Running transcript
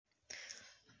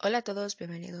Hola a todos,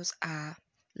 bienvenidos a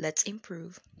Let's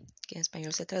Improve, que en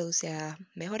español se traduce a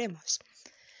Mejoremos.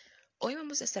 Hoy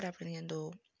vamos a estar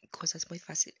aprendiendo cosas muy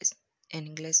fáciles en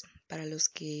inglés para los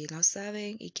que no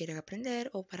saben y quieren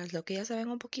aprender o para los que ya saben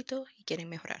un poquito y quieren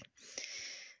mejorar.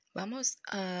 Vamos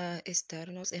a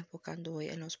estarnos enfocando hoy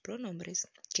en los pronombres,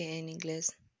 que en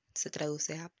inglés se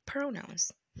traduce a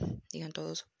pronouns. Digan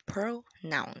todos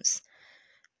pronouns.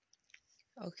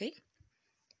 ¿Ok?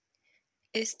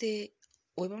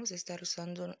 Hoy vamos a estar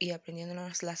usando y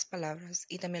aprendiéndonos las palabras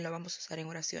y también lo vamos a usar en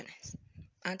oraciones.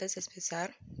 Antes de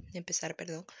empezar,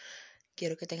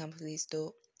 quiero que tengamos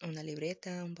listo una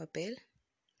libreta, un papel,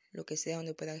 lo que sea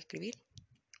donde puedan escribir,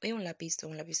 y un lápiz o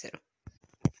un lapicero.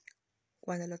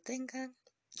 Cuando lo tengan,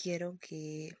 quiero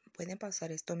que pueden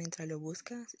pausar esto mientras lo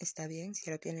buscan. Está bien, si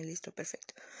ya lo tienen listo,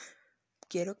 perfecto.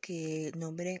 Quiero que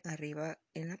nombren arriba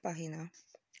en la página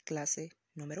clase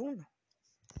número 1.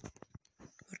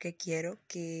 Porque quiero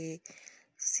que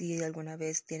si alguna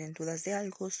vez tienen dudas de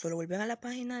algo, solo vuelven a la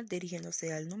página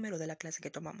dirigiéndose al número de la clase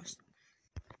que tomamos.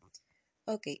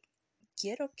 Ok,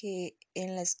 quiero que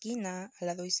en la esquina, al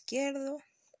lado izquierdo,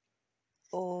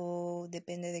 o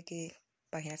depende de qué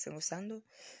página estén usando,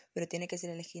 pero tiene que ser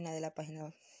en la esquina de la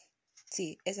página.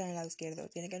 Sí, esa en el lado izquierdo.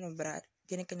 Tiene que numerar,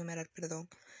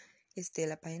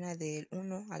 la página del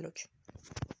 1 al 8.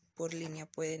 Por línea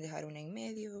pueden dejar una en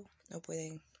medio o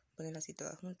pueden ponerlas así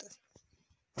todas juntas.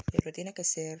 Pero tiene que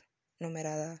ser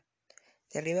numerada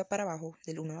de arriba para abajo,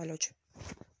 del 1 al 8.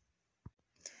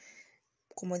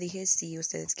 Como dije, si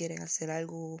ustedes quieren hacer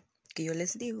algo que yo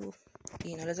les digo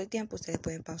y no les doy tiempo, ustedes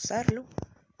pueden pausarlo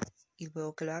y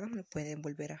luego que lo hagan me pueden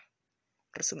volver a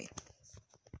resumir.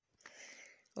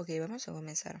 Ok, vamos a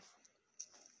comenzar.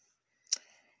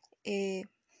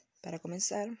 Para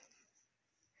comenzar,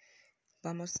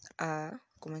 vamos a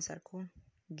comenzar con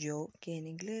yo, que en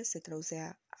inglés se traduce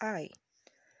a I.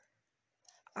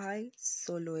 I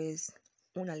solo es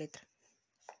una letra.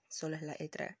 Solo es la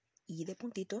letra I de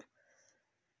puntito.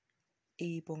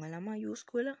 Y pongan la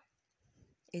mayúscula.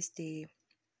 Y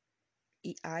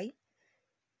I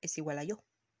es igual a yo.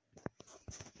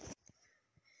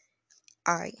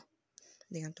 I.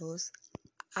 Digan todos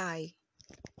I,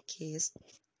 que es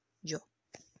yo.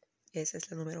 Esa es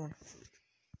la número 1.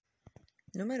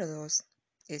 Número 2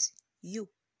 es you.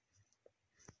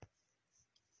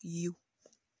 You,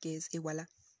 que es igual a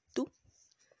tú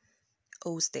o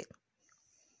usted.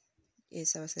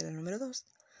 Esa va a ser la número 2.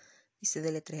 Y se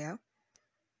deletrea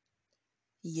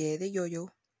Y de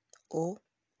yoyo o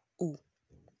U.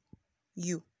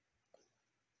 You.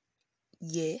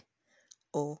 Y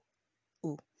o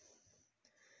U.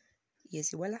 Y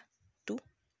es igual a tú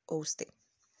o usted.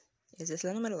 Esa es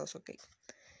la número 2, ok.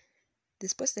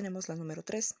 Después tenemos la número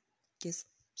 3, que es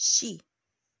she.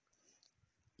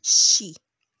 She.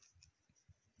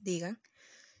 Digan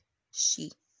she,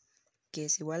 que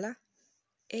es igual a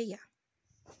ella.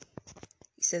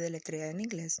 Y se deletrea en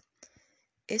inglés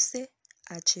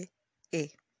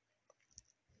S-H-E.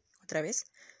 Otra vez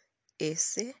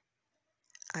S-H-E.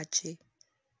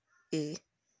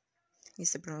 Y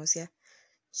se pronuncia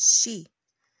she.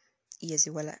 Y es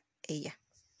igual a ella.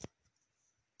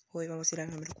 Hoy vamos a ir a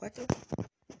la número 4.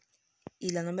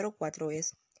 Y la número 4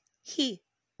 es he.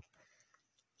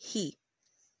 He.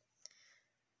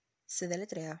 Se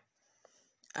deletrea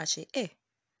H-E.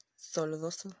 Solo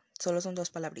son dos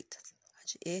palabritas.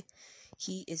 H-E.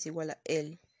 He es igual a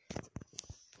él.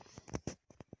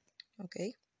 ¿Ok?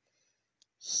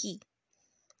 He.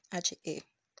 H-E.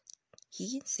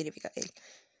 He significa él.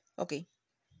 Ok.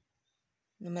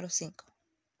 Número 5.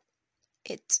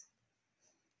 It.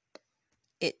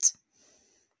 It.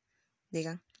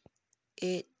 Digan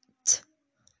it.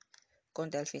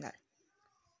 Conte al final.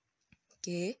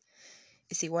 Que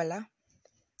es igual a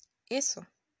eso.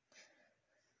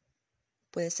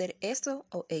 Puede ser esto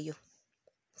o ello.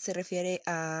 Se refiere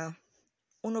a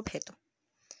un objeto.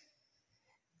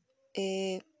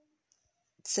 Se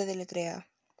deletrea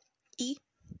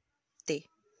I-T.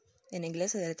 En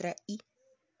inglés se deletrea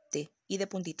I-T. I de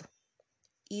puntito.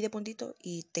 I de puntito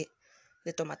y T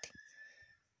de tomate.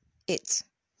 It.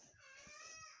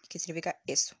 Que significa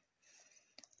eso.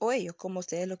 O ello, como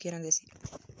ustedes lo quieran decir.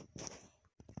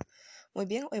 Muy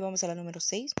bien, hoy vamos a la número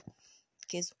 6,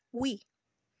 que es we.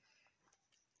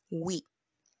 We.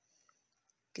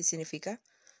 Que significa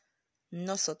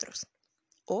nosotros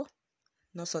o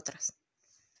nosotras.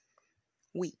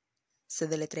 We. Se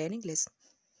deletrea en inglés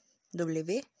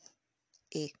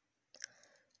W-E.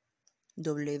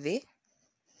 W-E.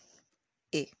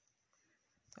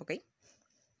 ¿Ok?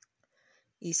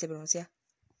 Y se pronuncia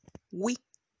we.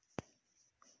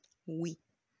 We.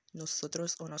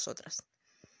 Nosotros o nosotras.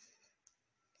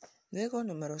 Luego,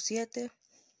 número 7,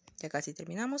 ya casi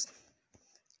terminamos,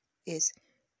 es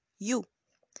you.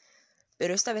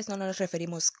 Pero esta vez no nos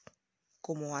referimos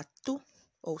como a tú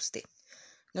o usted.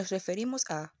 Nos referimos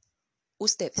a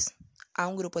ustedes, a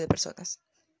un grupo de personas.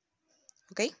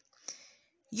 ¿Ok?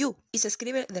 You. Y se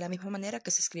escribe de la misma manera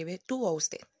que se escribe tú o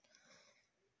usted.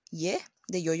 Ye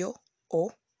de yo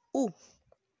o u.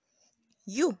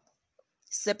 You.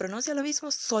 Se pronuncia lo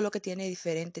mismo, solo que tiene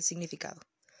diferente significado.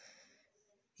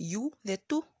 You de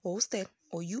tú o usted,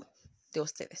 o you de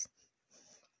ustedes.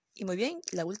 Y muy bien,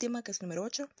 la última, que es número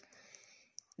 8.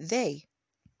 They.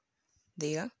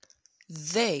 Digan,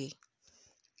 they.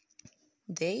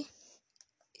 They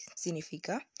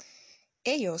significa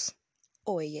ellos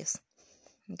o ellas.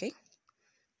 ¿Ok?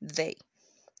 They.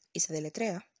 Y se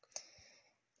deletrea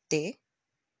T,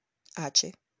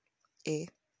 H, E,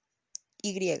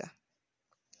 Y.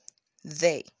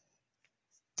 They.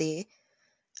 T,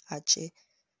 H,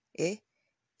 E,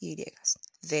 Y.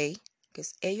 They, que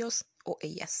es ellos o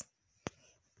ellas.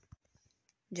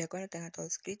 Ya cuando tenga todo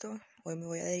escrito, hoy me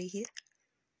voy a dirigir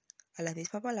a las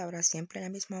mismas palabras, siempre en la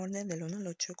misma orden del 1 al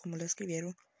 8, como lo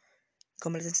escribieron,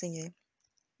 como les enseñé,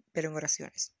 pero en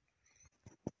oraciones.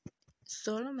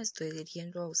 Solo me estoy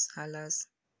dirigiendo a usarlas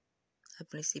al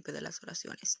principio de las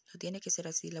oraciones. No tiene que ser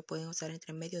así, la pueden usar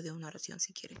entre medio de una oración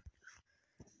si quieren.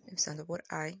 Empezando por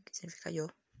I, que significa yo.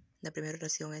 La primera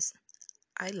oración es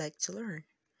I like to learn.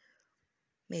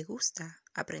 Me gusta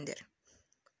aprender.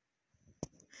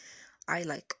 I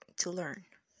like to learn.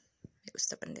 Me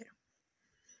gusta aprender.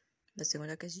 La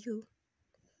segunda, que es you,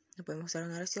 le podemos usar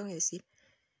una oración y decir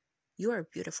you are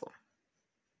beautiful.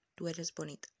 Tú eres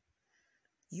bonita.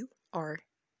 You are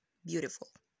beautiful.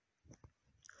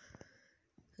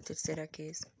 La tercera, que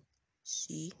es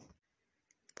she,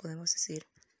 podemos decir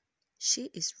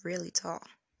she is really tall.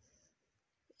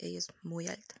 Ella es muy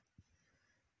alta.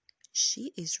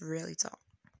 She is really tall.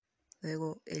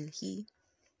 Luego el he,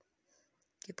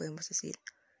 que podemos decir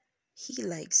he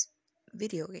likes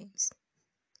video games.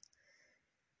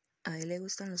 A él le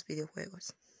gustan los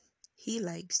videojuegos. He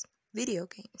likes video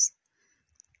games.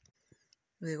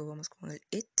 Luego vamos con el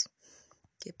it,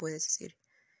 que puedes decir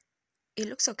it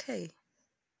looks okay.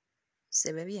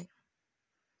 Se ve bien.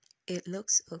 It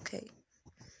looks okay.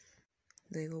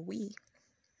 Luego we,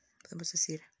 podemos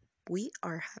decir we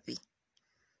are happy.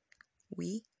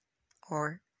 We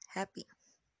are happy.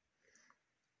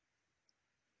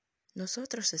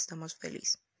 Nosotros estamos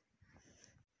felices.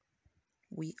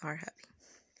 We are happy.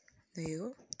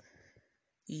 Luego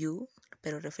you,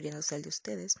 pero refiriéndose al de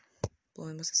ustedes,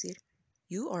 podemos decir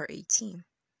you are a team.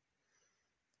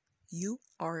 You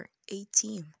are a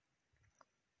team.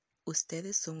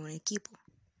 Ustedes son un equipo.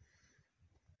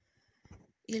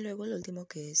 Y luego el último,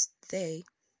 que es they,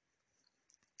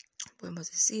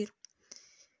 podemos decir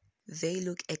they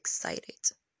look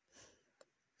excited.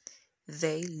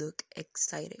 They look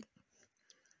excited.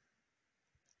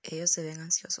 Ellos se ven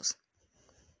ansiosos.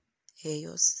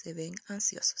 Ellos se ven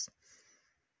ansiosos.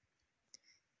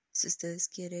 Si ustedes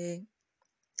quieren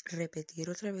repetir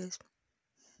otra vez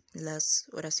las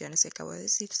oraciones que acabo de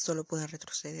decir, solo pueden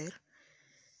retroceder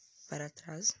para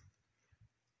atrás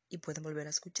y pueden volver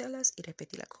a escucharlas y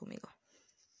repetirlas conmigo.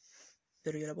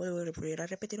 Pero yo la voy a volver a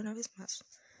repetir una vez más.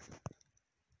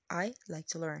 I like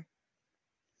to learn.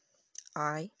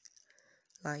 I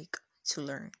like to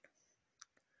learn.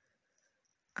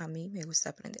 A mí me gusta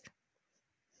aprender.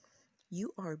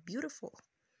 You are beautiful.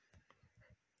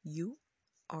 You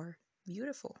are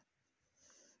beautiful.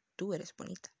 Tú eres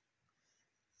bonita.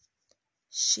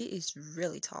 She is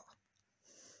really tall.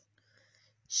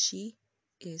 She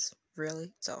is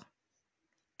really tall.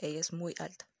 Ella es muy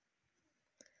alta.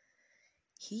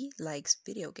 He likes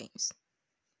video games.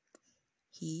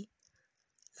 He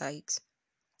likes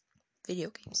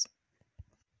video games.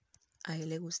 A él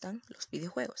le gustan los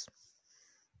videojuegos.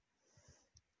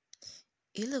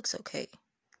 It looks okay.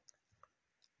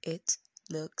 It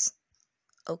looks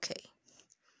okay.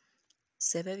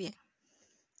 Se ve bien.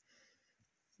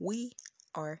 We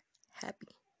are happy.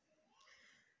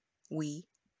 We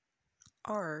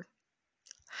are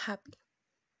happy.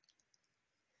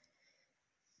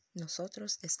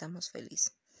 Nosotros estamos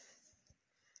felices.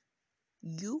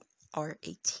 You are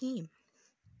a team.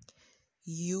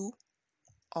 You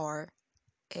are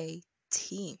a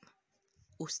team.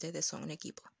 Ustedes son un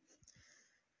equipo.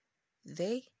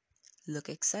 They look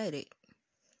excited.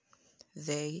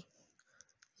 They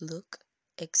look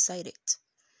excited.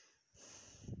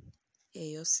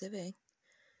 Ellos se ven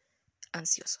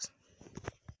ansiosos.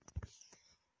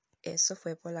 Eso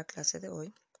fue por la clase de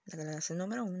hoy. La clase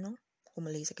número 1, como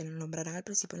le dice que lo nombrarán al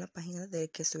principio en la página de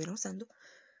que estuvieron usando,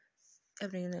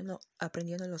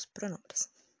 aprendiendo los pronombres.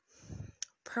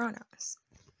 Pronouns.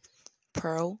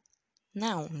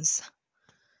 Pronouns.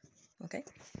 ¿Ok?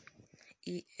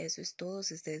 Y eso es todo.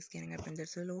 Si ustedes quieren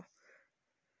aprendérselo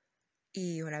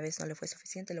y una vez no le fue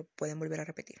suficiente, lo pueden volver a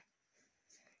repetir.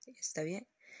 ¿Está bien?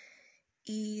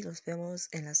 Y nos vemos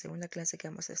en la segunda clase que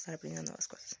vamos a estar aprendiendo nuevas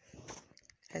cosas.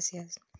 Gracias.